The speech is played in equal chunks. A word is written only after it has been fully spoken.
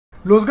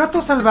Los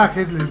gatos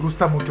salvajes les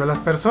gusta mucho a las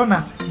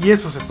personas, y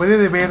eso se puede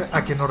deber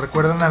a que nos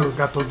recuerdan a los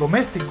gatos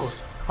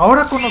domésticos.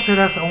 Ahora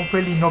conocerás a un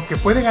felino que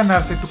puede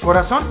ganarse tu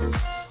corazón,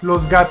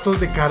 los gatos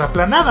de cara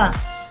aplanada.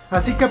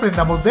 Así que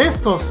aprendamos de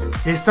estos.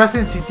 Estás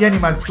en City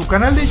Animal, tu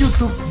canal de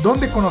YouTube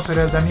donde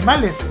conocerás de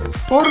animales,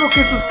 por lo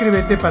que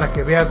suscríbete para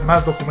que veas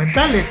más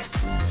documentales.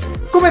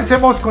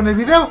 Comencemos con el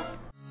video.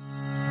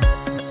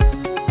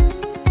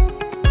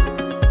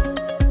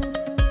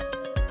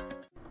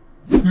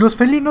 Los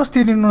felinos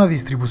tienen una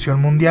distribución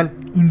mundial,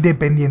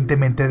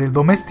 independientemente del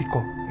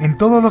doméstico. En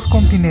todos los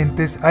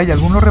continentes hay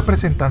algunos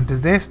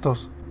representantes de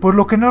estos, por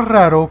lo que no es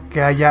raro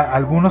que haya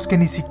algunos que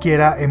ni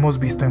siquiera hemos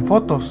visto en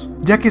fotos,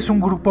 ya que es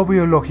un grupo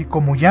biológico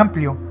muy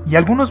amplio, y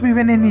algunos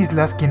viven en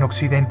islas que en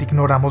Occidente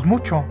ignoramos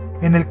mucho.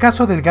 En el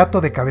caso del gato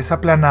de cabeza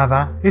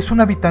aplanada, es un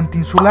habitante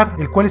insular,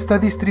 el cual está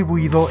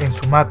distribuido en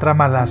Sumatra,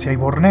 Malasia y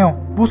Borneo.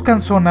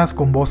 Buscan zonas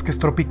con bosques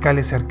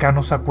tropicales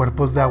cercanos a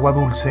cuerpos de agua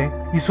dulce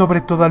y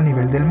sobre todo al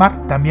nivel del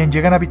mar. También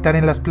llegan a habitar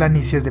en las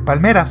planicies de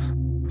palmeras.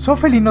 Son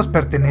felinos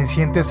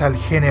pertenecientes al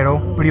género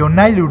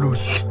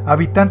Brionylurus,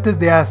 habitantes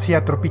de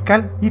Asia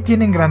tropical, y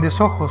tienen grandes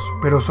ojos,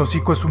 pero su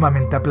hocico es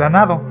sumamente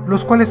aplanado,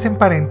 los cuales se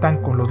emparentan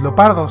con los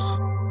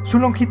leopardos. Su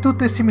longitud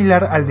es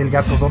similar al del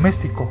gato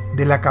doméstico.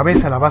 De la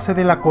cabeza a la base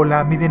de la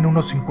cola miden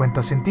unos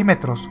 50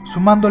 centímetros,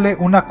 sumándole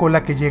una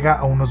cola que llega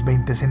a unos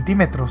 20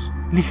 centímetros,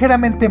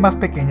 ligeramente más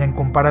pequeña en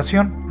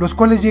comparación, los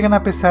cuales llegan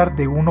a pesar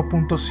de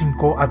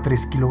 1.5 a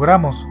 3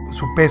 kilogramos.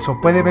 Su peso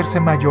puede verse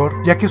mayor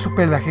ya que su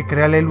pelaje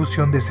crea la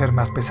ilusión de ser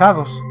más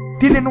pesados.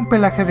 Tienen un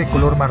pelaje de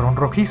color marrón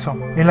rojizo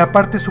en la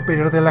parte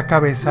superior de la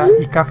cabeza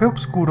y café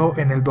oscuro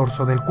en el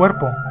dorso del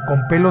cuerpo,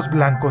 con pelos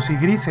blancos y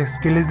grises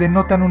que les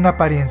denotan una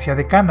apariencia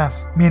de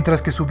canas,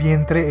 mientras que su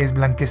vientre es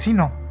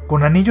blanquecino,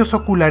 con anillos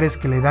oculares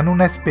que le dan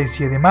una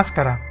especie de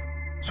máscara.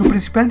 Su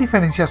principal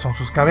diferencia son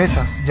sus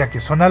cabezas, ya que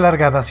son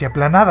alargadas y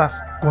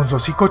aplanadas, con su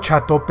hocico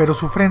chato, pero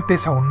su frente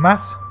es aún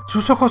más.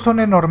 Sus ojos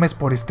son enormes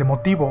por este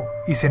motivo,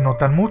 y se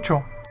notan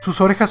mucho. Sus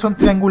orejas son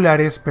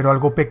triangulares pero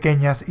algo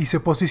pequeñas y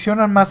se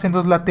posicionan más en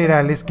los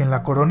laterales que en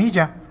la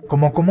coronilla,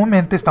 como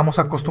comúnmente estamos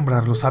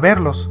acostumbrados a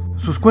verlos.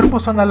 Sus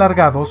cuerpos son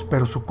alargados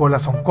pero sus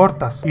colas son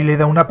cortas y le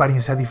da una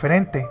apariencia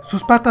diferente.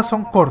 Sus patas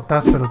son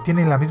cortas pero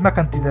tienen la misma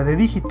cantidad de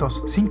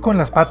dígitos, 5 en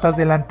las patas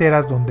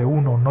delanteras donde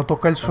uno no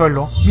toca el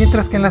suelo,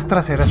 mientras que en las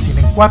traseras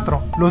tienen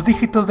 4. Los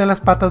dígitos de las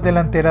patas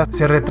delanteras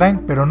se retraen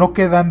pero no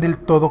quedan del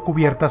todo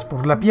cubiertas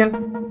por la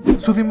piel.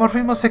 Su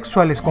dimorfismo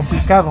sexual es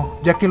complicado,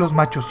 ya que los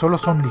machos solo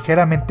son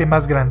ligeramente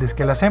más grandes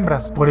que las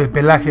hembras. Por el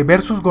pelaje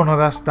ver sus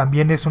gónadas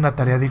también es una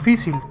tarea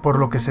difícil, por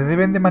lo que se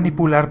deben de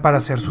manipular para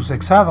hacer su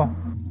sexado.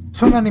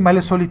 Son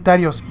animales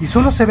solitarios y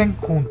solo se ven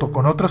junto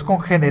con otros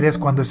congéneres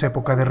cuando es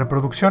época de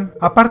reproducción.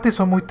 Aparte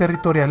son muy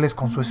territoriales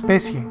con su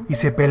especie y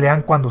se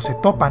pelean cuando se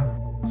topan.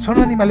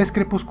 Son animales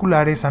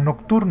crepusculares a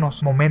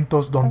nocturnos,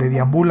 momentos donde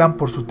deambulan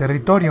por su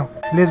territorio.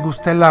 Les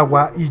gusta el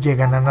agua y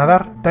llegan a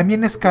nadar.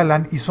 También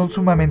escalan y son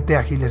sumamente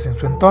ágiles en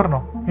su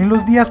entorno. En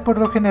los días por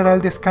lo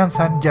general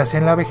descansan ya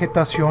sea en la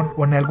vegetación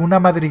o en alguna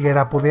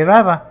madriguera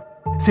apoderada.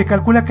 Se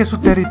calcula que su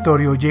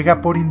territorio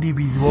llega por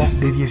individuo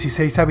de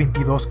 16 a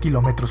 22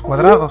 kilómetros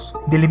cuadrados.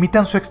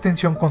 Delimitan su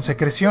extensión con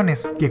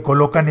secreciones, que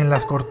colocan en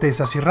las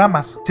cortezas y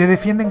ramas. Se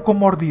defienden con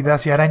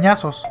mordidas y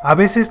arañazos. A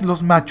veces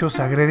los machos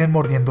se agreden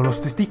mordiendo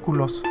los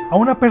testículos. A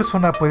una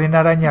persona pueden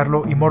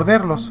arañarlo y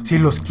morderlos, si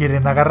los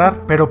quieren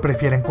agarrar, pero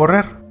prefieren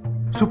correr.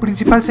 Su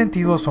principal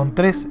sentido son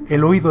 3.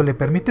 El oído le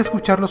permite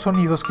escuchar los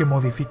sonidos que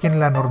modifiquen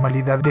la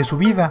normalidad de su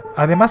vida.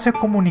 Además se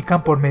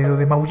comunican por medio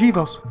de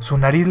maullidos. Su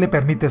nariz le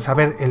permite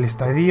saber el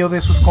estadio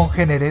de sus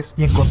congéneres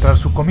y encontrar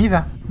su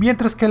comida,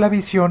 mientras que la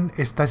visión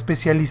está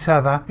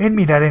especializada en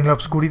mirar en la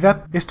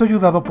oscuridad, esto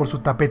ayudado por su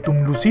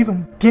tapetum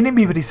lucidum. Tienen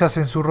vibrisas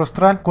en su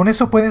rostral, con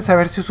eso pueden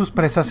saber si sus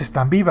presas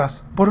están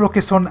vivas, por lo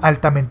que son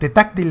altamente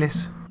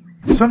táctiles.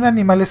 Son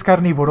animales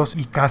carnívoros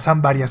y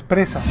cazan varias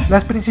presas.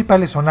 Las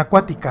principales son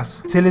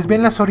acuáticas. Se les ve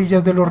en las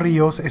orillas de los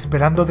ríos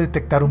esperando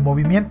detectar un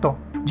movimiento,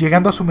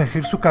 llegando a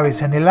sumergir su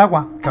cabeza en el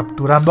agua,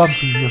 capturando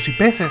anfibios y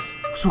peces,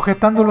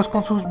 sujetándolos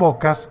con sus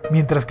bocas,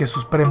 mientras que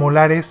sus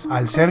premolares,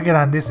 al ser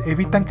grandes,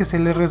 evitan que se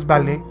les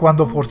resbale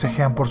cuando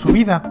forcejean por su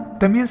vida.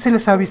 También se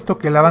les ha visto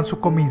que lavan su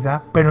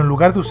comida, pero en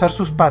lugar de usar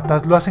sus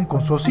patas lo hacen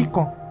con su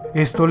hocico.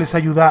 Esto les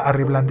ayuda a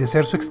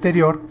reblandecer su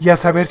exterior y a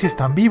saber si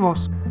están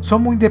vivos.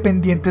 Son muy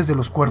dependientes de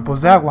los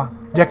cuerpos de agua,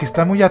 ya que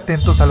están muy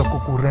atentos a lo que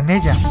ocurre en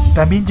ella.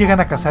 También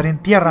llegan a cazar en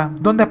tierra,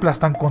 donde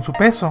aplastan con su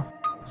peso.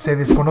 Se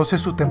desconoce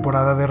su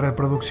temporada de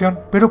reproducción,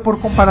 pero por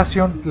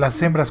comparación,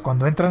 las hembras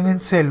cuando entran en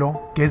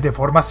celo, que es de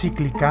forma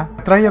cíclica,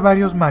 atrae a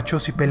varios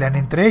machos y pelean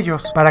entre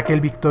ellos, para que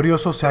el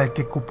victorioso sea el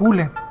que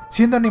copule.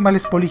 Siendo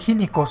animales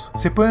poligínicos,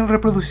 se pueden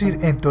reproducir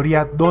en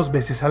teoría 2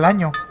 veces al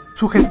año.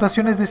 Su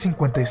gestación es de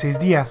 56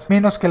 días,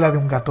 menos que la de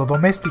un gato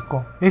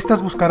doméstico.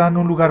 Estas buscarán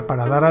un lugar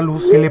para dar a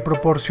luz que le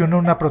proporcione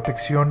una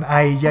protección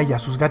a ella y a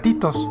sus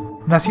gatitos,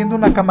 naciendo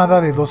una camada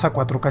de 2 a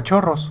 4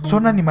 cachorros.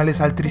 Son animales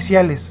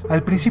altriciales.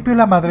 Al principio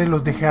la madre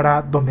los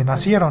dejará donde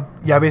nacieron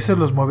y a veces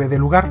los mueve de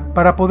lugar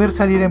para poder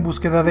salir en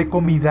búsqueda de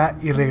comida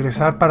y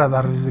regresar para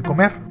darles de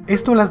comer.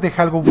 Esto las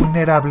deja algo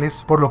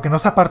vulnerables, por lo que no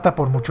se aparta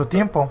por mucho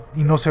tiempo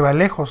y no se va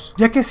lejos.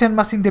 Ya que sean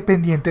más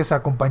independientes,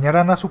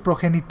 acompañarán a su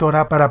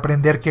progenitora para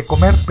aprender qué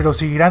comer, pero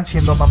seguirán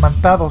siendo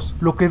amamantados,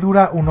 lo que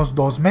dura unos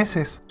 2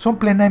 meses. Son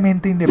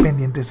plenamente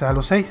independientes a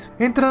los 6.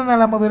 Entran a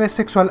la madurez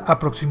sexual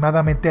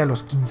aproximadamente a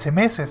los 15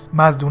 meses,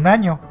 más de un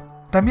año.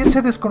 También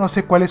se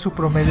desconoce cuál es su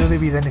promedio de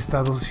vida en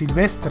estado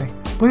silvestre.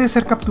 Puede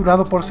ser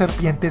capturado por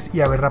serpientes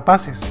y aves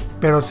rapaces,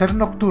 pero al ser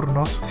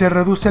nocturnos se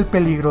reduce el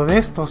peligro de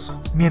estos,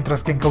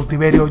 mientras que en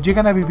cautiverio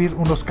llegan a vivir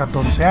unos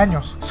 14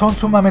 años. Son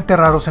sumamente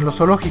raros en los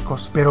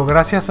zoológicos, pero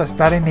gracias a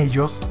estar en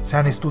ellos se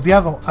han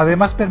estudiado,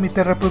 además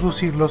permite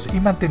reproducirlos y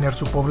mantener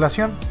su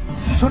población.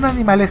 Son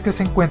animales que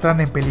se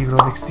encuentran en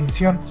peligro de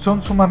extinción,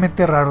 son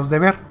sumamente raros de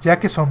ver, ya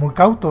que son muy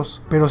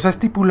cautos, pero se ha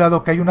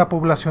estipulado que hay una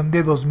población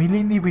de 2000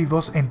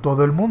 individuos en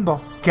todo el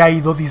mundo, que ha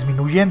ido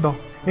disminuyendo.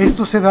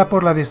 Esto se da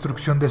por la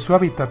destrucción de su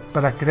hábitat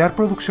para crear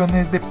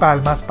producciones de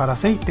palmas para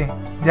aceite,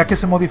 ya que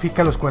se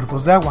modifican los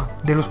cuerpos de agua,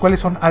 de los cuales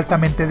son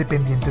altamente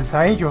dependientes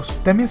a ellos.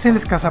 También se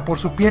les caza por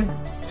su piel,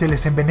 se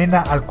les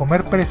envenena al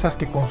comer presas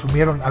que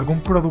consumieron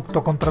algún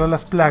producto contra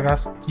las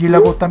plagas, y el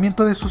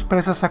agotamiento de sus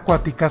presas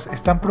acuáticas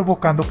están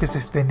provocando que se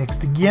estén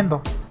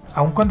extinguiendo.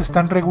 Aun cuando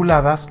están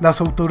reguladas,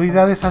 las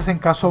autoridades hacen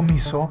caso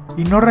omiso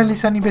y no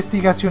realizan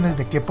investigaciones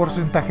de qué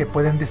porcentaje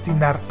pueden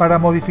destinar para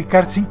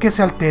modificar sin que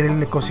se altere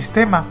el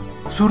ecosistema.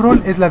 Su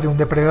rol es la de un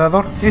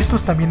depredador.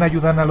 Estos también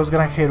ayudan a los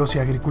granjeros y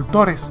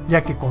agricultores,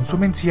 ya que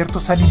consumen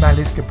ciertos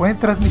animales que pueden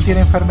transmitir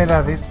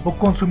enfermedades o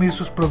consumir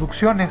sus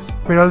producciones,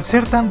 pero al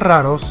ser tan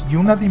raros y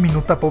una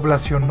diminuta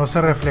población no se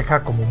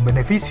refleja como un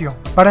beneficio.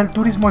 Para el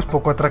turismo es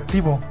poco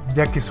atractivo,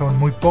 ya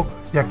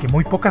que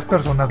muy pocas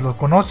personas lo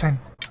conocen.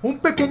 Un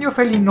pequeño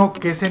felino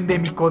que es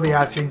endémico de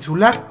Asia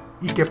insular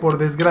y que por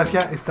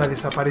desgracia está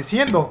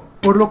desapareciendo,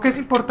 por lo que es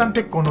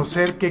importante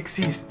conocer que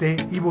existe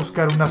y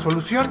buscar una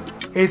solución.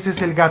 Ese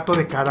es el gato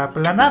de cara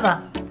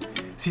aplanada.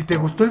 Si te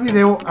gustó el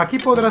video, aquí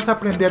podrás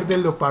aprender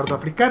del leopardo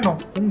africano,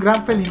 un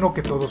gran felino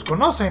que todos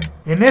conocen.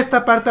 En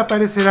esta parte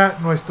aparecerá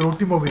nuestro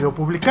último video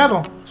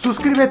publicado.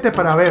 Suscríbete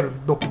para ver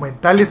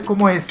documentales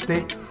como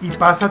este y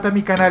pásate a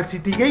mi canal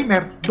City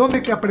Gamer,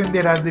 donde que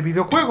aprenderás de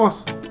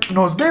videojuegos.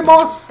 Nos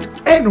vemos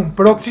en un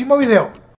próximo video.